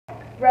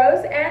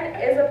Rose and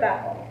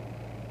Isabel.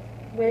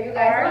 With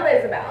our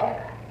Isabel.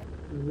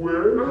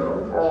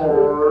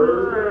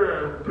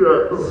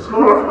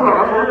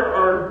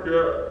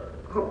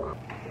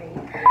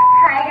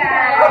 Hi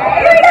guys.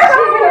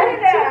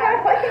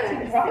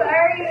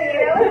 Sorry,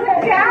 that was a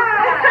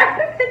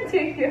job.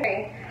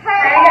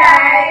 Hi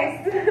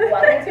guys.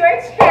 Welcome to our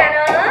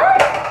channel.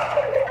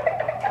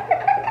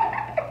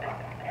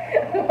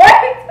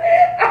 What?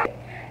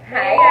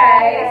 Hi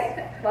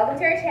guys. Welcome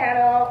to our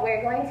channel.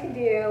 We're going to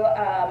do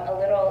a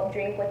little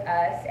drink with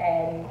us,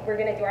 and we're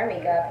gonna do our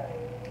makeup.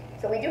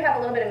 So we do have a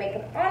little bit of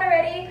makeup on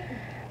already.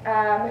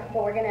 But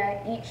we're gonna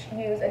each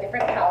use a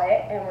different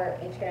palette, and we're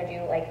each gonna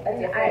do like a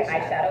different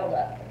eyeshadow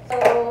look.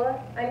 So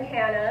I'm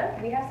Hannah.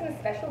 We have some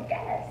special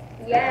guests.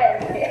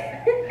 Yes.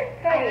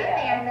 Hi,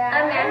 Amanda.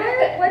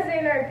 Amanda was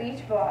in our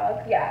beach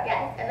vlog. Yeah.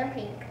 Yes, and the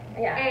pink.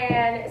 Yeah.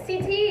 And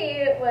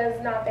CT was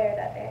not there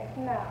that day.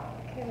 No,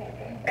 couldn't make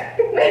it.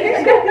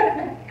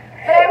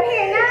 But I'm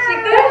here now. She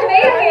couldn't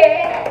make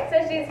it, so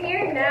she's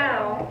here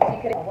now. She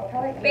could. What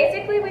palette?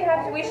 Basically, we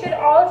should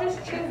all just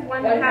choose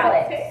one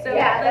palette. So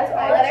yeah, let's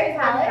all choose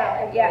one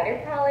palette. Yeah,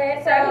 glitter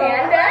palette. So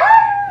Amanda,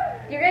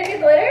 you're gonna do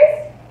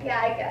glitters?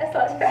 Yeah, I guess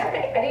I'll try.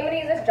 I think I'm gonna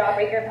use this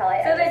Jawbreaker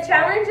palette. So the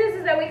challenge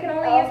is that we can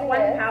only use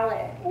one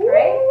palette,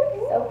 right?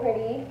 So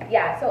pretty.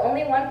 Yeah. So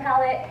only one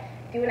palette.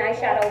 Do an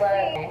eyeshadow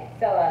look.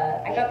 So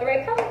I got the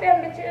right palette,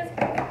 then, bitches.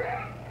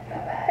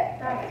 Not bad.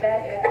 Not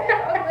bad.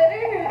 Oh,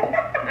 glitter.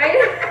 I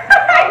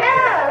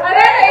know.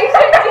 Amanda, you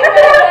should do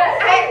that.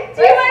 Do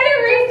you want to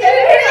read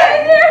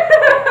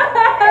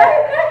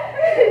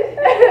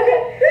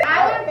I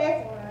want this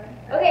one.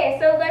 Okay,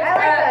 so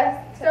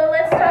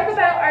let's talk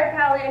about our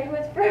palette and who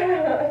it's from.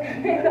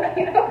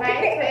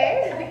 Mine's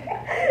first.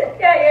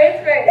 Yeah, yours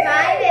first.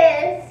 Mine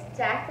is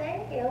Jackson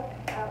Hill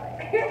palette.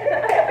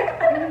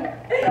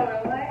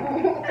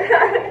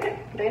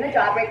 Doing the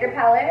Jawbreaker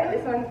palette.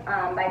 This one's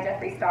by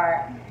Jeffree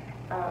Star.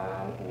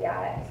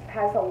 Yeah, it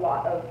has a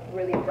lot of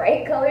really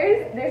bright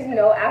colors. There's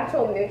no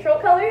actual neutral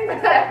colors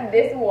except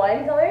this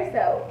one color,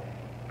 so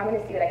I'm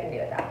gonna see what I can do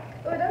with that.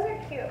 Oh, those are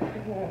cute.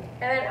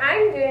 And then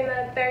I'm doing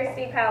the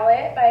Thirsty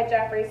palette by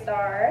Jeffree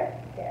Star.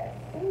 Yes.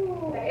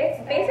 Ooh, it's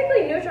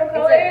basically neutral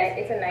colors.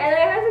 It's a nice. And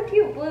it has a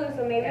cute blue,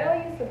 so maybe I'll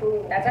use the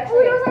blue. That's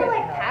actually. Those are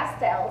like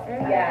pastels.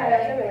 Yeah,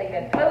 that's a really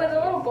good. But with a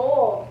little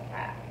gold.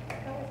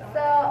 So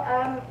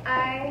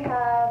I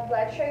have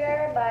Blood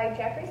Sugar by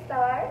Jeffree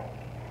Star.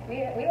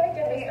 We like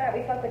Jeffree Star.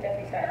 We fuck with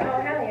Jeffree Star. Oh,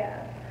 hell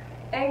yeah.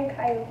 And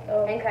Kylie.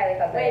 Oh. And Kylie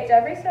fuck with. Wait,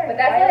 Jeffree Star. But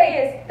that's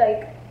is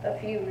like a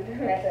feud.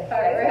 That's a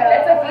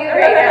feud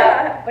right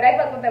now. But I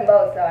fuck with them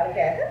both, so I don't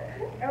care.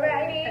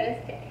 Alrighty.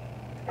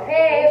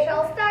 Okay. We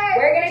shall start.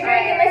 We're gonna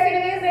drink and listen to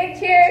music.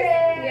 Cheers.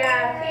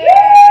 Yeah.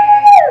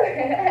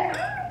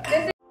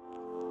 This is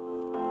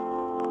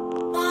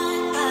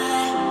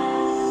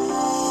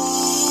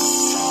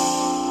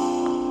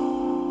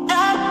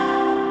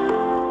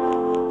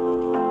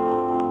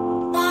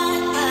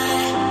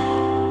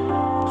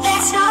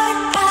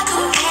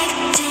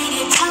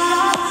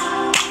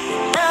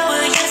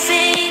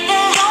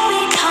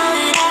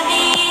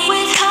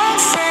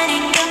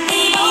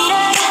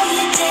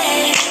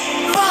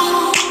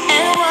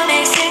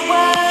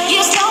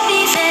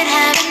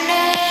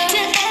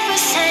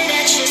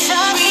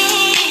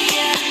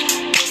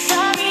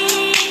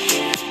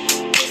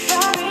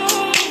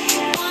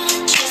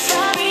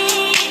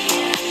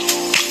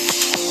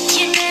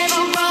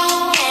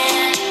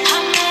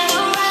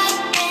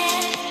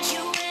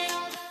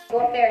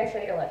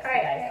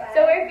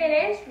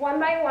one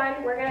by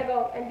one, we're gonna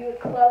go and do a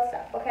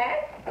close-up,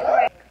 okay?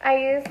 Right. I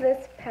use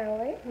this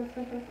palette.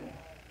 This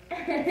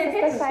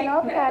is the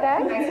final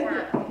product.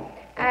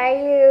 I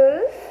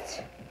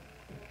used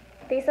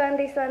this one.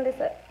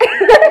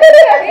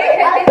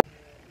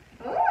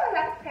 Ooh,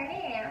 that's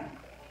pretty.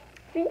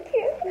 Thank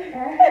you.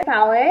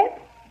 Palette.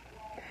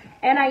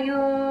 And I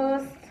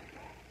used,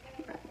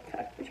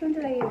 which one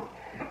did I use?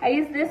 I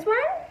used this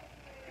one,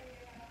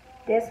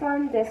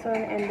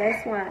 and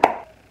this one.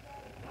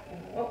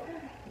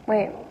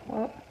 Wait,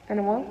 what? And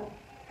a what?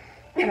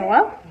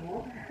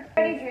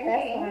 Are you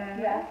drinking?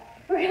 Yeah.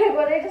 We're gonna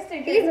go there just to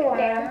drink. These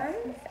ones.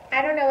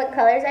 I don't know what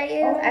colors I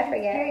use. I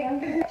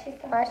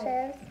forget.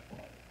 Blushes.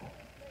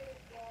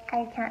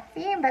 I can't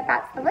see them, but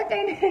that's the look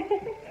I did.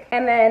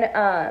 And then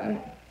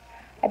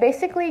I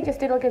basically just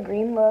did like a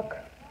green look,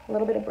 a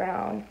little bit of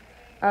brown.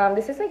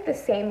 This is like the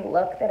same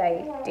look that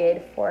I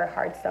did for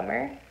Hard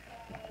Summer.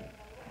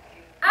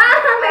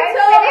 My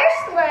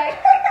finished look.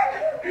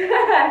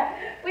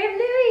 We have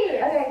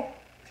Louis. Okay.